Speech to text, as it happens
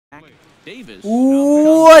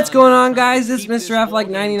What's going on, guys? It's Mr. F like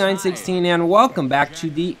 9916 and welcome back to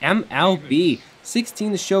the MLB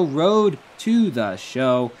 16 The Show Road to the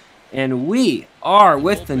Show. And we are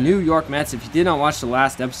with the New York Mets. If you did not watch the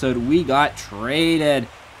last episode, we got traded.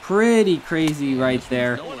 Pretty crazy right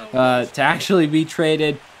there to actually be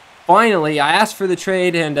traded. Finally, I asked for the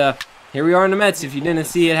trade, and here we are in the Mets. If you didn't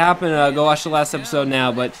see it happen, go watch the last episode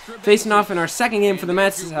now. But facing off in our second game for the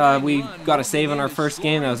Mets, we got a save on our first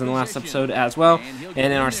game. That was in the last episode as well.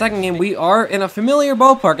 And in our second game, we are in a familiar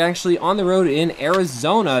ballpark, actually on the road in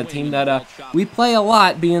Arizona, a team that we play a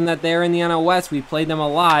lot, being that they're in the NL West. We played them a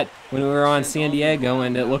lot when we were on San Diego,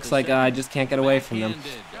 and it looks like I just can't get away from them.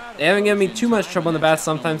 They haven't given me too much trouble in the bat.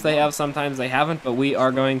 Sometimes they have, sometimes they haven't, but we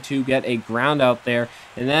are going to get a ground out there.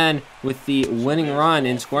 And then with the winning run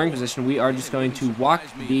in scoring position, we are just going to walk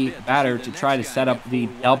the batter to try to set up the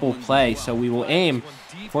double play. So we will aim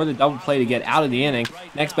for the double play to get out of the inning.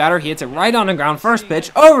 Next batter, he hits it right on the ground. First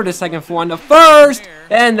pitch over to second for one to first,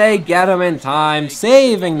 and they get him in time,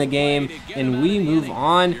 saving the game. And we move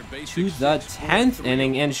on to the 10th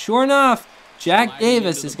inning, and sure enough, Jack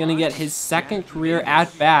Davis is going to get his second career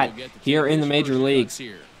at-bat here in the major leagues.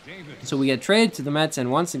 So we get traded to the Mets,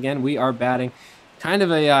 and once again, we are batting. Kind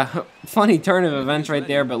of a funny turn of events right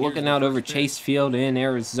there, but looking out over Chase Field in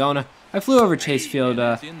Arizona. I flew over Chase Field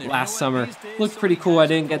last summer. Looked pretty cool. I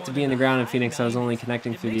didn't get to be in the ground in Phoenix. I was only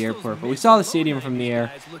connecting through the airport, but we saw the stadium from the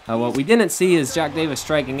air. What we didn't see is Jack Davis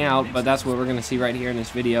striking out, but that's what we're going to see right here in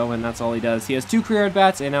this video, and that's all he does. He has 2 career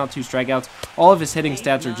at-bats and now 2 strikeouts. All of his hitting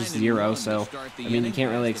stats are just 0, so, I mean, you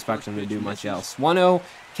can't really expect him to do much else. 1-0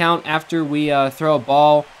 count after we throw a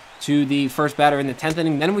ball to the first batter in the 10th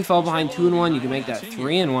inning. Then we fall behind 2-1. You can make that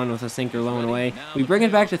 3-1 with a sinker low and away. We bring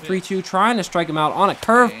it back to 3-2, trying to strike him out on a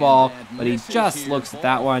curveball, but he just looks at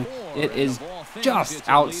that one. It is just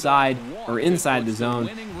outside or inside the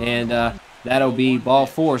zone, and that'll be ball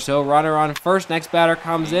 4. So runner on first. Next batter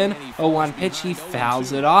comes in. 0-1 pitch. He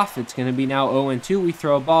fouls it off. It's going to be now 0-2. We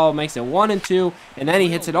throw a ball, makes it 1-2, and then he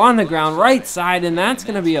hits it on the ground right side, and that's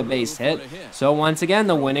going to be a base hit. So once again,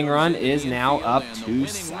 the winning run is now up to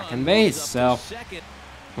second base. So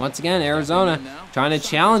once again, Arizona trying to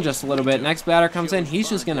challenge us a little bit. Next batter comes in. He's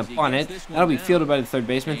just going to bunt it. That'll be fielded by the third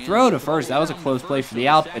baseman. Throw to first. That was a close play for the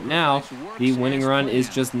out, but now the winning run is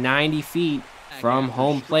just 90 feet from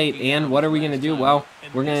home plate. And what are we going to do? Well,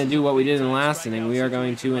 we're going to do what we did in the last inning. We are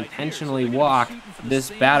going to intentionally walk this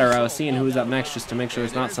batter. I was seeing who's up next just to make sure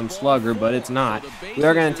it's not some slugger, but it's not. We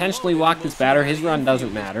are going to intentionally walk this batter. His run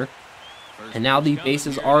doesn't matter. And now the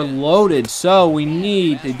bases are loaded, so we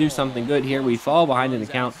need to do something good here. We fall behind in the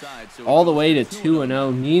count all the way to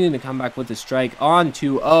 2-0, needing to come back with a strike on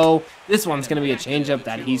 2-0. This one's going to be a changeup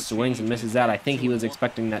that he swings and misses that. I think he was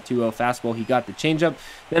expecting that 2-0 fastball. He got the changeup.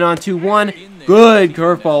 Then on 2-1, good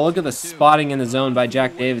curveball. Look at the spotting in the zone by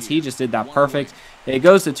Jack Davis. He just did that perfect. It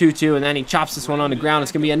goes to 2-2, and then he chops this one on the ground.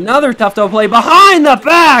 It's going to be another tough double play behind the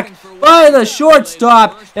back by the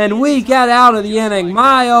shortstop, and we get out of the inning.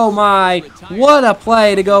 My, oh my, what a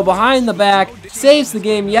play to go behind the back. Saves the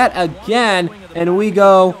game yet again, and we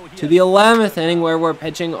go to the 11th inning where we're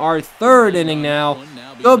pitching our third inning now.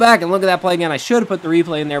 Go back and look at that play again. I should have put the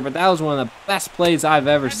replay in there, but that was one of the best plays I've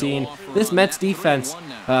ever seen. This Mets defense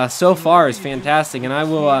so far is fantastic, and I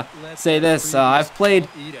will say this. I've played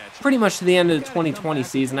pretty much to the end of the 2020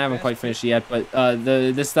 season. I haven't quite finished yet, but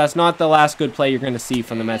that's not the last good play you're going to see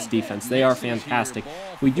from the Mets defense. They are fantastic.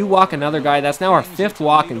 We do walk another guy. That's now our 5th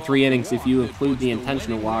walk in 3 innings if you include the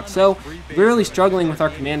intentional walk. So we're really struggling with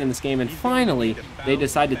our command in this game, and finally they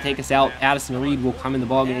decide to take us out. Addison Reed will come in the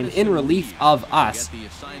ballgame in relief of us.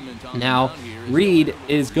 Now, Reed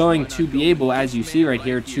is going to be able, as you see right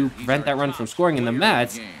here, to prevent that run from scoring, and the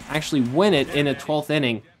Mets actually win it in a 12th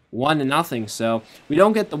inning, 1-0. So we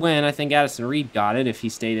don't get the win. I think Addison Reed got it if he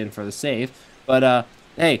stayed in for the save. But,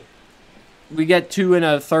 hey, we get 2 in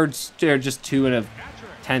a third, or just 2 in a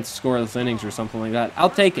 10th scoreless innings or something like that. I'll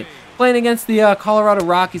take it. Playing against the Colorado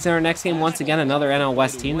Rockies in our next game. Once again, another NL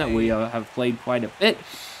West team that we have played quite a bit.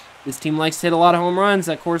 This team likes to hit a lot of home runs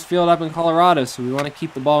at Coors Field up in Colorado, so we want to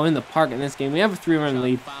keep the ball in the park in this game. We have a 3-run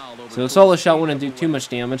lead, so a solo shot wouldn't do too much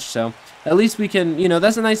damage, so at least we can, you know,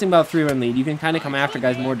 that's the nice thing about a 3-run lead. You can kind of come after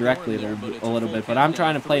guys more directly a little bit, but I'm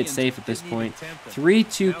trying to play it safe at this point.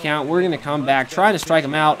 3-2 count. We're going to come back, trying to strike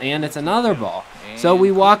him out, and it's another ball. So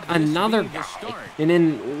we walk another guy, and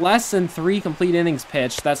in less than 3 complete innings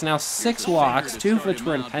pitched, that's now 6 walks, 2 of which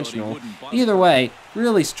were intentional. Either way,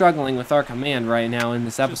 really struggling with our command right now in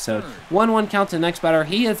this episode. 1-1 count to the next batter.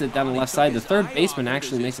 He hits it down the left side. The third baseman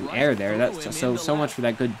actually makes an error there. That's just so much for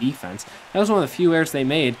that good defense. That was one of the few errors they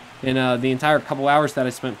made in the entire couple hours that I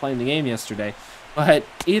spent playing the game yesterday. But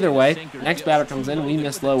either way, next batter comes in. We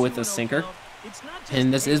miss low with a sinker.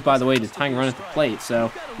 And this is, by the way, the tying run at the plate.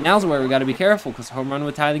 So now's where we got to be careful because home run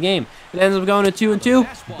would tie the game. It ends up going to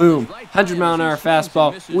 2-2. Boom. 100-mile-an-hour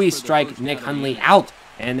fastball. We strike Nick Hundley out.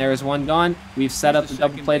 And there's one gone. We've set up the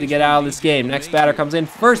double play to get out of this game. Next batter comes in.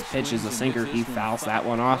 First pitch is a sinker. He fouls that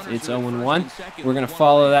one off. It's 0-1. We're going to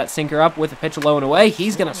follow that sinker up with a pitch low and away.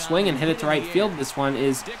 He's going to swing and hit it to right field. This one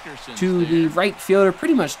is to the right fielder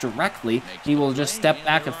pretty much directly. He will just step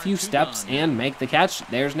back a few steps and make the catch.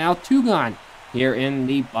 There's now 2 gone here in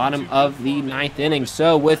the bottom of the 9th inning.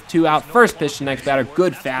 So with 2 out, first pitch to next batter.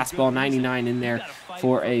 Good fastball, 99 in there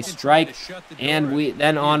for a strike. And we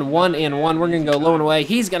then on 1-1, we're going to go low and away.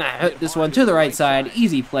 He's going to hit this one to the right side.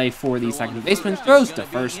 Easy play for the second baseman. Throws to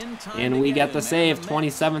first, and we get the save.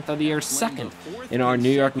 27th of the year, second in our New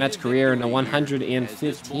York Mets career, and the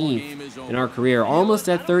 115th in our career. Almost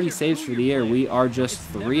at 30 saves for the year. We are just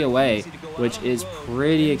 3 away, which is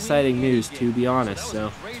pretty exciting news, to be honest.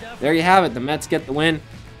 So there you have it. The Mets get the win.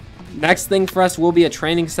 Next thing for us will be a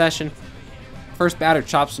training session. First batter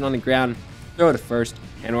chops it on the ground. Throw to first,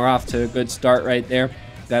 and we're off to a good start right there.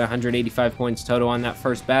 Got 185 points total on that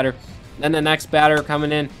first batter. Then the next batter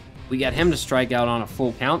coming in, we get him to strike out on a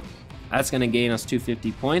full count. That's going to gain us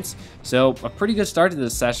 250 points. So a pretty good start to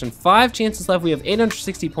this session. 5 chances left. We have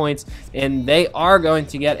 860 points, and they are going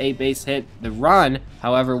to get a base hit. The run,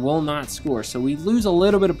 however, will not score. So we lose a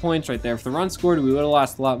little bit of points right there. If the run scored, we would have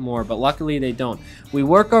lost a lot more, but luckily they don't. We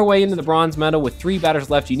work our way into the bronze medal with 3 batters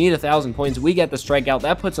left. You need 1,000 points. We get the strikeout.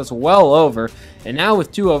 That puts us well over. And now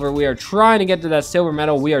with 2 over, we are trying to get to that silver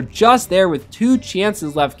medal. We are just there with 2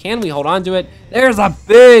 chances left. Can we hold on to it? There's a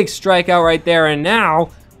big strikeout right there, and now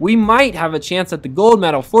we might have a chance at the gold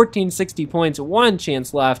medal. 1460 points, 1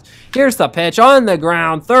 chance left. Here's the pitch on the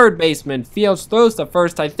ground. Third baseman Fields throws to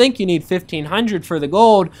first. I think you need 1500 for the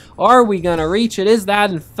gold. Are we going to reach it? Is that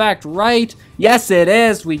in fact right? Yes, it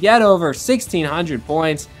is. We get over 1600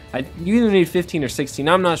 points. You either need 15 or 16.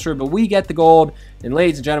 I'm not sure, but we get the gold. And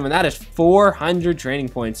ladies and gentlemen, that is 400 training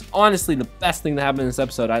points. Honestly, the best thing that happened in this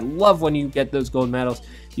episode. I love when you get those gold medals.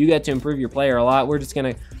 You get to improve your player a lot. We're just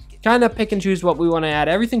going to kind of pick and choose what we want to add.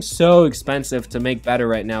 Everything's so expensive to make better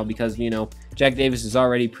right now because, you know, Jack Davis is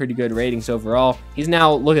already pretty good ratings overall. He's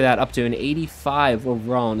now, look at that, up to an 85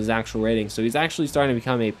 overall in his actual rating. So he's actually starting to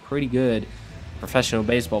become a pretty good professional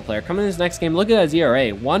baseball player. Coming in his next game, look at his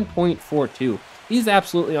ERA, 1.42. He's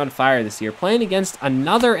absolutely on fire this year, playing against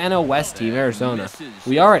another NL West team, Arizona.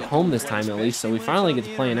 We are at home this time at least, so we finally get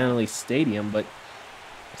to play in NL East Stadium, but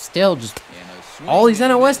still just all these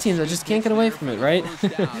NL West teams, I just can't get away from it, right?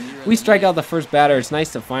 We strike out the first batter. It's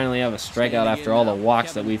nice to finally have a strikeout after all the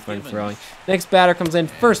walks that we've been throwing. Next batter comes in.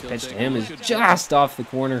 First pitch to him is just off the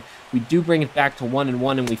corner. We do bring it back to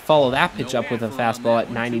 1-1, and we follow that pitch up with a fastball at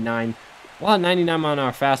 99. A lot of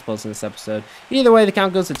 99-mile-an-hour fastballs in this episode. Either way, the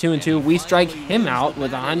count goes to 2-2. We strike him out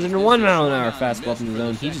with a 101-mile-an-hour fastball from the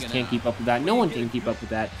zone. He just can't keep up with that. No one can keep up with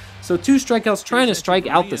that. So 2 strikeouts, trying to strike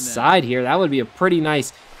out the side here. That would be a pretty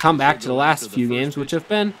nice comeback to the last few games, which have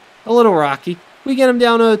been a little rocky. We get him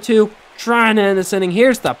down 0-2, trying to end this inning.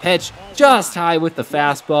 Here's the pitch, just high with the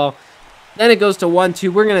fastball. Then it goes to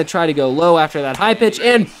 1-2. We're going to try to go low after that high pitch,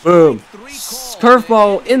 and boom.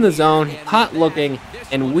 Curveball in the zone, hot looking,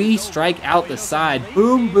 and we strike out the side.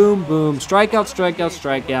 Boom, boom, boom. Strikeout, strikeout,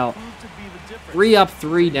 strikeout. 3 up,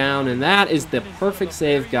 3 down, and that is the perfect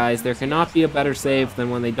save, guys. There cannot be a better save than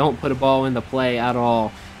when they don't put a ball in the play at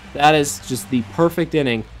all. That is just the perfect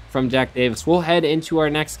inning from Jack Davis. We'll head into our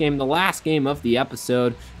next game, the last game of the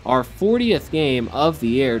episode, our 40th game of the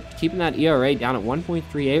year, keeping that ERA down at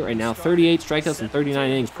 1.38 right now, 38 strikeouts in 39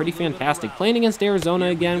 innings, pretty fantastic. Playing against Arizona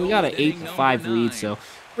again, we got an 8-5 lead, so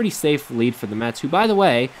pretty safe lead for the Mets, who, by the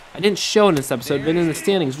way, I didn't show in this episode, but in the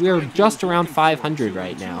standings, we are just around 500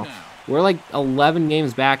 right now. We're like 11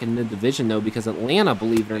 games back in the division, though, because Atlanta,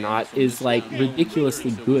 believe it or not, is like ridiculously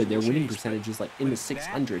good. Their winning percentage is like in the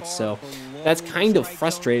 600s, so that's kind of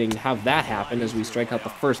frustrating to have that happen as we strike out the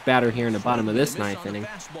first batter here in the bottom of this 9th inning.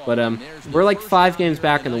 But we're like 5 games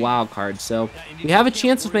back in the wild card, so we have a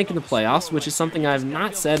chance of making the playoffs, which is something I've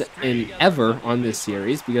not said in ever on this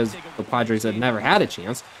series because the Padres have never had a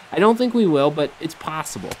chance. I don't think we will, but it's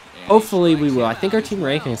possible. Hopefully we will. I think our team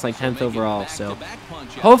ranking is like 10th overall, so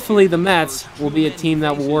hopefully the Mets will be a team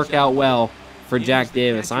that will work out well for Jack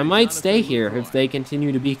Davis. I might stay here if they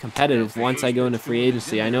continue to be competitive once I go into free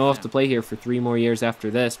agency. I know I'll have to play here for 3 more years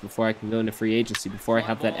after this before I can go into free agency, before I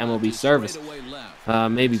have that MLB service.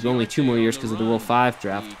 Maybe only 2 more years because of the Rule 5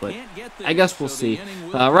 draft, but I guess we'll see.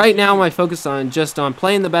 Right now my focus on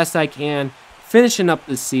playing the best I can, finishing up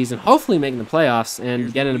this season, hopefully making the playoffs,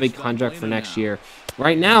 and getting a big contract for next year.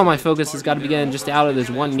 Right now, my focus has got to be getting just out of this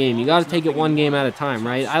one game. You got to take it one game at a time,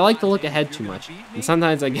 right? I like to look ahead too much, and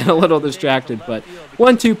sometimes I get a little distracted, but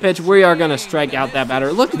 1-2 pitch, we are going to strike out that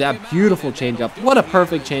batter. Look at that beautiful changeup. What a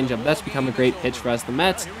perfect changeup. That's become a great pitch for us. The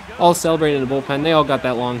Mets all celebrating in the bullpen. They all got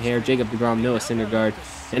that long hair. Jacob deGrom, Noah Syndergaard.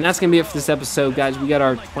 And that's going to be it for this episode, guys. We got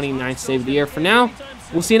our 29th save of the year. For now,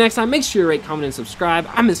 we'll see you next time. Make sure you rate, comment, and subscribe.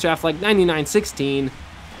 I'm Mr. Affleck 9916.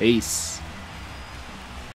 Peace.